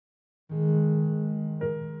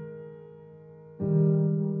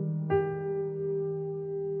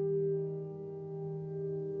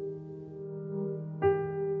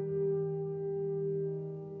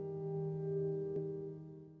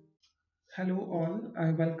Hello all, I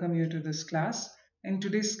welcome you to this class. In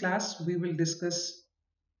today's class, we will discuss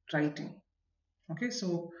writing. Okay,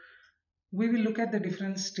 so we will look at the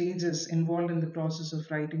different stages involved in the process of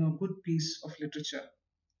writing a good piece of literature.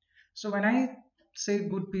 So when I say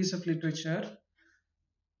good piece of literature,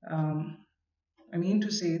 um, I mean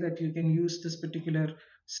to say that you can use this particular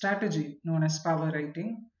strategy known as power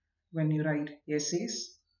writing when you write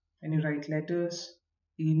essays, when you write letters,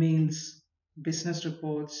 emails, business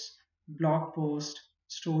reports, blog posts,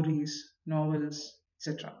 stories, novels,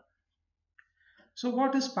 etc. So,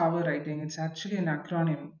 what is power writing? It's actually an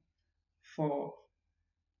acronym for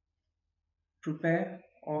prepare,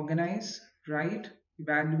 organize, write,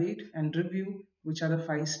 evaluate, and review, which are the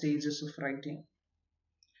five stages of writing.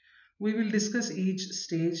 We will discuss each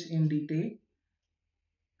stage in detail,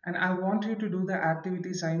 and I want you to do the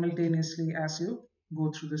activity simultaneously as you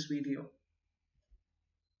go through this video.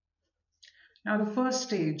 Now, the first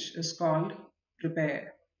stage is called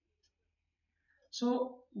prepare.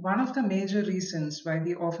 So, one of the major reasons why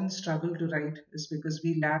we often struggle to write is because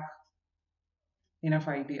we lack enough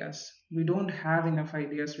ideas. We don't have enough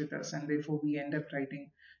ideas with us, and therefore we end up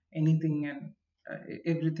writing anything and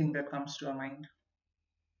everything that comes to our mind.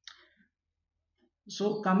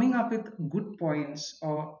 So, coming up with good points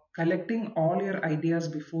or collecting all your ideas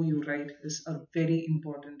before you write is a very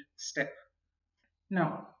important step.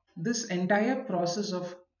 Now, this entire process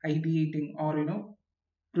of ideating or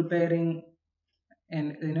preparing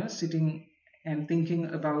and sitting and thinking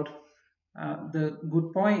about the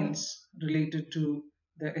good points related to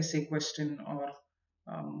the essay question or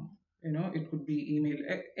it could be email,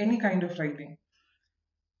 any kind of writing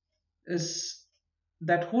is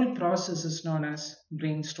that whole process is known as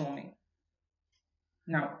brainstorming.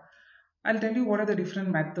 Now, I'll tell you what are the different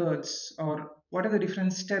methods or what are the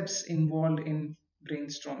different steps involved in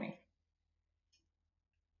brainstorming.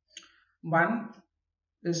 One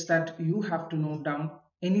is that you have to note down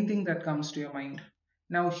anything that comes to your mind.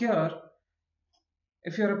 Now, here,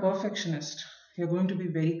 if you're a perfectionist, you're going to be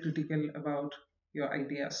very critical about your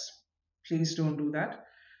ideas. Please don't do that.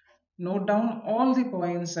 Note down all the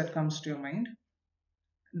points that comes to your mind.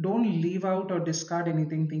 Don't leave out or discard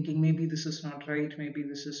anything thinking maybe this is not right, maybe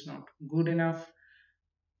this is not good enough.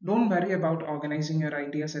 Don't worry about organizing your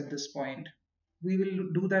ideas at this point. We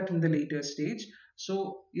will do that in the later stage.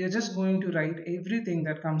 So you're just going to write everything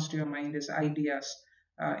that comes to your mind as ideas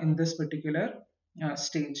in this particular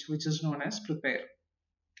stage, which is known as prepare.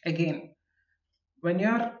 Again, when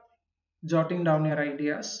you're jotting down your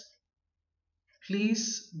ideas,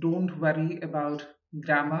 please don't worry about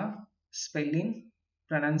grammar, spelling,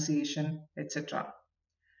 pronunciation, etc.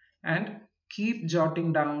 And keep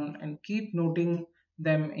jotting down and keep noting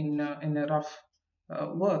them in a rough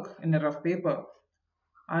in a rough paper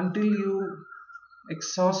until you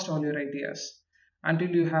exhaust all your ideas, until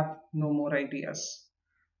you have no more ideas.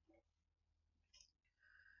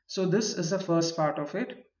 So, this is the first part of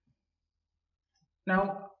it.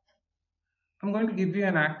 Now, I'm going to give you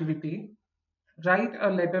an activity. Write a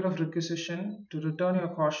letter of requisition to return your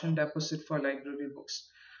caution deposit for library books.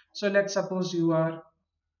 So let's suppose you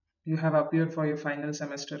have appeared for your final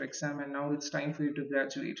semester exam and now it's time for you to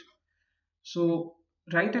graduate. So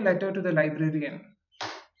write a letter to the librarian.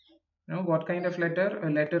 What kind of letter? A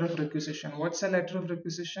letter of requisition. What's a letter of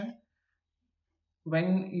requisition?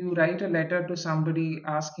 When you write a letter to somebody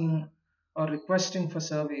asking or requesting for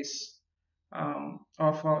service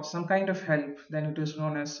or for some kind of help, then it is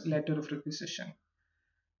known as letter of requisition.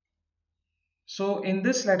 So in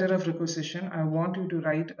this letter of requisition, I want you to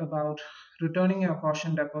write about returning your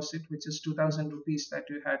caution deposit, which is 2000 rupees that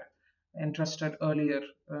you had entrusted earlier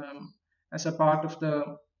as a part of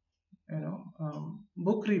the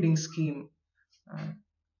book reading scheme. Uh,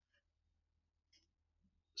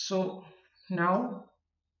 so now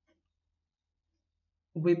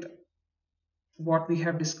with what we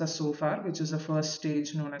have discussed so far, which is the first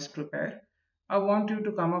stage known as prepare, I want you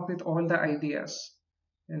to come up with all the ideas,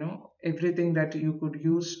 everything that you could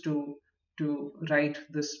use to write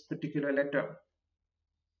this particular letter.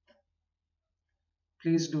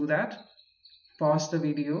 Please do that. Pause the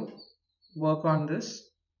video, work on this,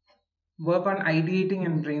 work on ideating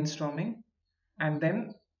and brainstorming, and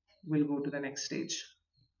then we'll go to the next stage.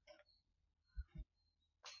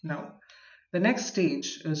 Now, the next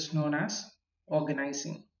stage is known as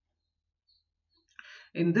organizing.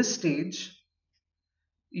 In this stage,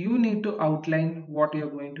 you need to outline what you're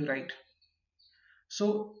going to write.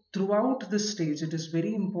 So, throughout this stage, it is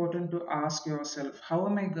very important to ask yourself, how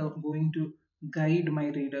am I going to guide my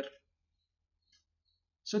reader?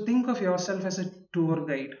 So, think of yourself as a tour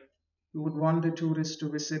guide. You would want the tourist to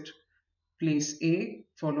visit place A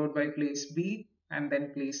followed by place B and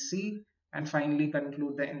then place C, and finally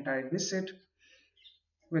conclude the entire visit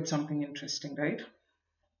with something interesting, right?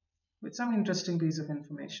 With some interesting piece of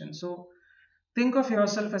information. So think of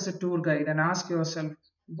yourself as a tour guide and ask yourself,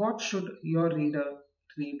 what should your reader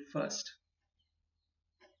read first?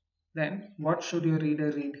 Then, what should your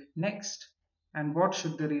reader read next? And what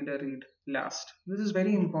should the reader read last? This is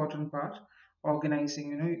very important part.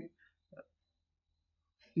 Organizing,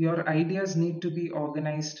 your ideas need to be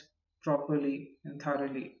organized properly and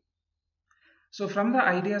thoroughly. So from the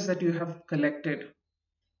ideas that you have collected,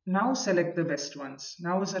 now select the best ones.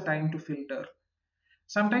 Now is the time to filter.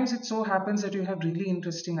 Sometimes it so happens that you have really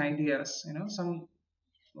interesting ideas, some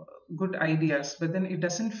good ideas, but then it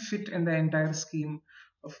doesn't fit in the entire scheme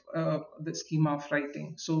of the schema of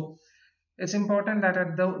writing. So it's important that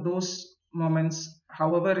at those moments,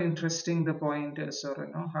 however interesting the point is, or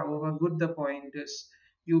however good the point is,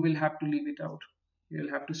 you will have to leave it out. You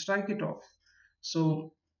will have to strike it off.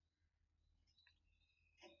 So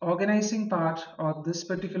organizing part of this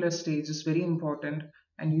particular stage is very important,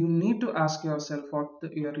 and you need to ask yourself what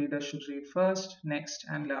your reader should read first, next,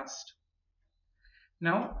 and last.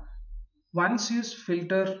 Now, once you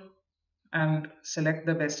filter and select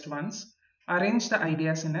the best ones, arrange the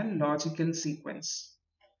ideas in a logical sequence.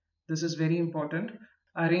 This is very important.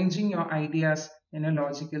 Arranging your ideas in a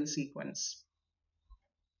logical sequence.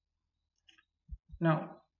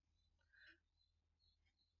 Now,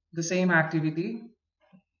 the same activity,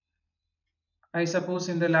 I suppose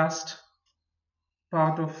in the last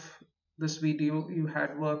part of this video, you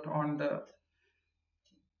had worked on the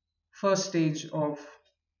first stage of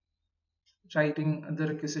writing the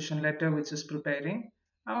requisition letter, which is preparing.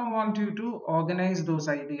 Now I want you to organize those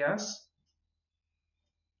ideas.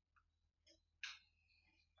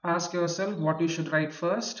 Ask yourself what you should write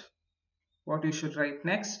first, what you should write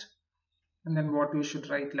next, and then what you should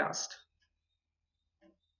write last.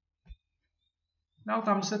 Now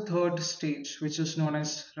comes the third stage, which is known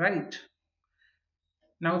as write.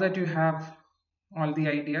 Now that you have all the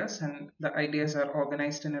ideas and the ideas are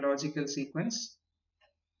organized in a logical sequence,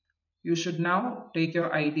 you should now take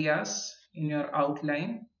your ideas in your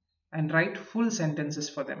outline and write full sentences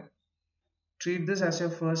for them. Treat this as your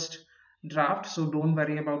first draft, so don't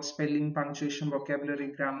worry about spelling, punctuation,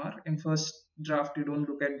 vocabulary, grammar. In first draft, you don't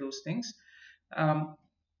look at those things.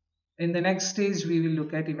 In the next stage, we will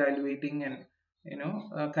look at evaluating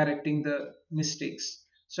and correcting the mistakes.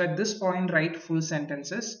 So at this point, write full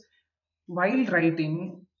sentences. While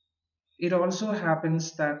writing, it also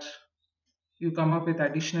happens that you come up with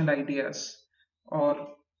additional ideas, or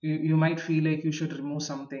you might feel like you should remove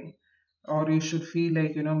something, or you should feel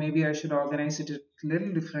like maybe I should organize it a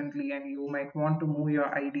little differently, and you might want to move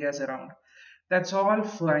your ideas around. That's all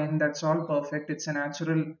fine, that's all perfect. It's a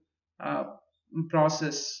natural uh,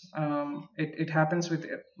 process. It happens with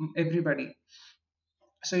everybody.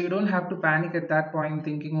 So you don't have to panic at that point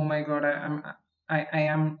thinking, oh my god, I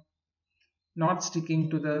am not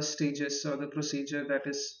sticking to the stages or the procedure that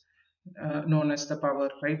is known as the power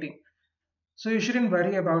writing. So you shouldn't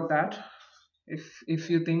worry about that. If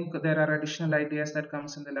you think there are additional ideas that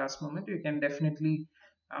comes in the last moment, you can definitely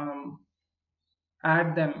um,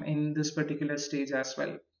 add them in this particular stage as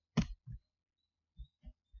well.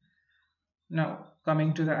 Now,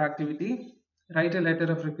 coming to the activity, write a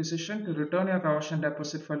letter of requisition to return your caution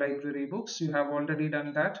deposit for library books. You have already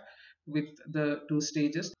done that with the two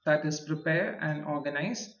stages, that is prepare and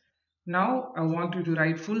organize. Now, I want you to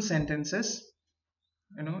write full sentences.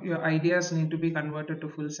 Your ideas need to be converted to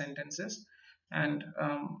full sentences and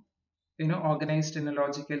organized in a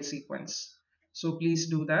logical sequence. So please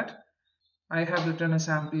do that. I have written a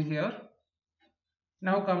sample here.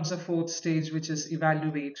 Now comes the fourth stage, which is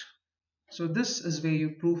evaluate. So this is where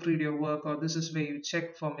you proofread your work, or this is where you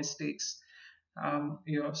check for mistakes,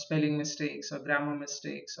 your spelling mistakes or grammar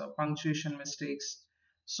mistakes or punctuation mistakes.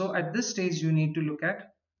 So at this stage, you need to look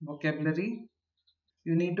at vocabulary.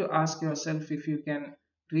 You need to ask yourself if you can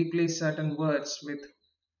replace certain words with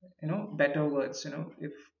better words,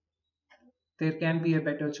 if there can be a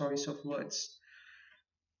better choice of words.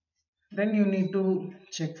 Then you need to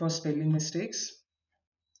check for spelling mistakes,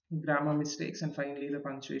 grammar mistakes, and finally the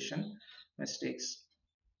punctuation mistakes.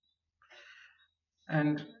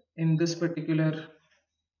 And in this particular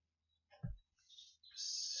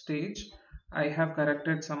stage, I have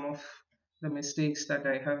corrected some of the mistakes that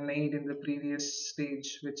I have made in the previous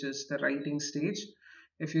stage, which is the writing stage.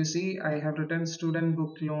 If you see, I have written student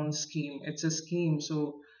book loan scheme. It's a scheme,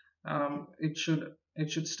 so it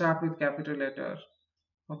should start with capital letter.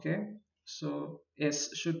 Okay, so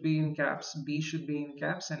S should be in caps, B should be in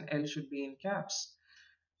caps, and L should be in caps.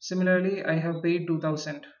 Similarly, I have paid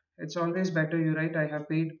 2000. It's always better, you write, I have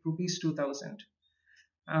paid rupees 2000.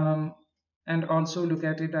 Um, and also look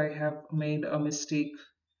at it, I have made a mistake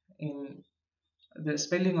in the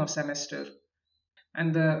spelling of semester.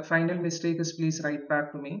 And the final mistake is please write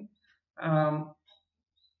back to me. Um,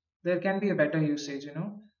 there can be a better usage, you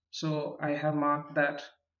know. So I have marked that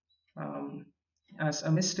um, as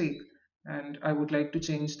a mistake, and I would like to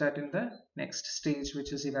change that in the next stage,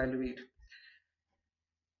 which is evaluate.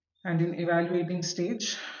 And in evaluating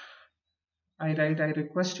stage, I write, I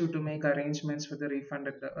request you to make arrangements for the refund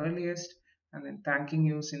at the earliest, and then thanking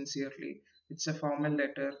you sincerely. It's a formal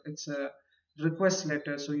letter, it's a request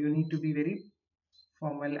letter, so you need to be very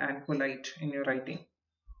formal and polite in your writing.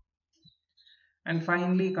 And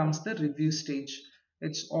finally comes the review stage.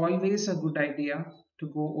 It's always a good idea to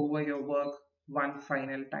go over your work one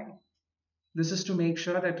final time. This is to make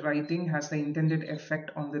sure that writing has the intended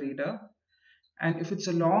effect on the reader. And if it's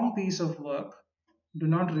a long piece of work, do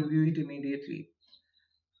not review it immediately.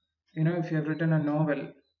 You know, if you have written a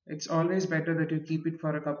novel, it's always better that you keep it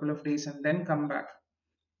for a couple of days and then come back,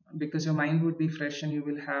 because your mind would be fresh and you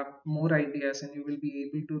will have more ideas and you will be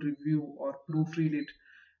able to review or proofread it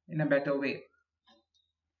in a better way.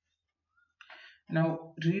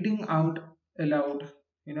 Now, reading out aloud,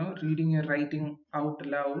 you know, reading your writing out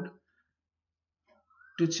loud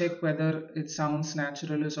to check whether it sounds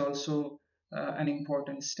natural is also an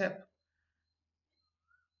important step.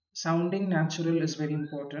 Sounding natural is very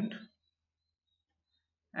important.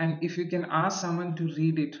 And if you can ask someone to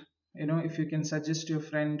read it, you know, if you can suggest your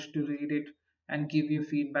friend to read it and give you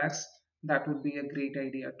feedbacks, that would be a great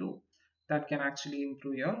idea too. That can actually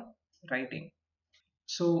improve your writing.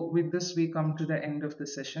 So, with this, we come to the end of the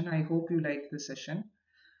session. I hope you like the session.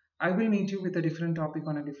 I will meet you with a different topic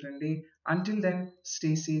on a different day. Until then,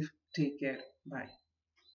 stay safe, take care, bye.